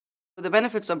The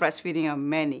benefits of breastfeeding are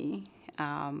many.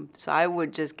 So I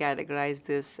would just categorize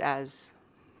this as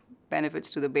benefits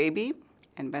to the baby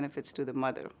and benefits to the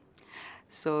mother.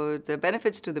 So the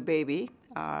benefits to the baby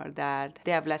are that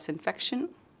they have less infection,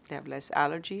 they have less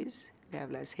allergies, they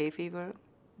have less hay fever,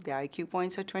 their IQ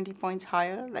points are 20 points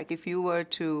higher. Like if you were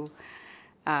to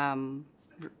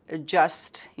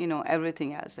adjust,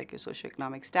 everything else, like your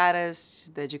socioeconomic status,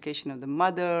 the education of the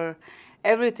mother,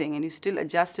 everything, and you still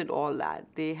adjusted all that.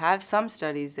 They have some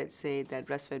studies that say that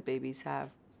breastfed babies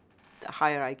have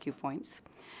higher IQ points.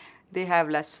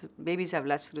 Babies have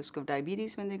less risk of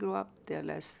diabetes when they grow up. There are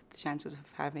less chances of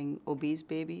having obese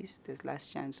babies. There's less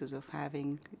chances of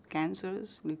having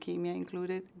cancers, leukemia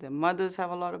included. The mothers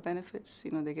have a lot of benefits.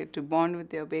 They get to bond with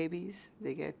their babies.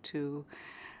 They get to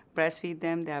breastfeed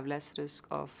them. They have less risk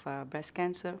of breast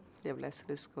cancer. They have less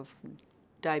risk of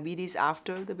diabetes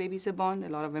after the babies are born. A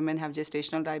lot of women have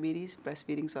gestational diabetes.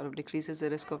 Breastfeeding sort of decreases the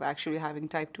risk of actually having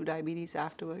type 2 diabetes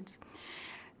afterwards.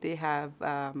 They have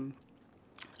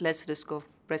less risk of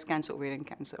breast cancer, ovarian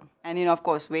cancer. And, of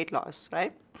course, weight loss,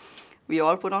 right? We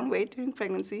all put on weight during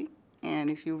pregnancy. And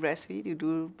if you breastfeed, you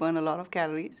do burn a lot of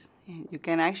calories. And you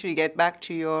can actually get back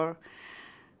to your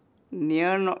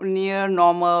near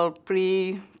normal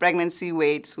pre-pregnancy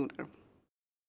weight sooner.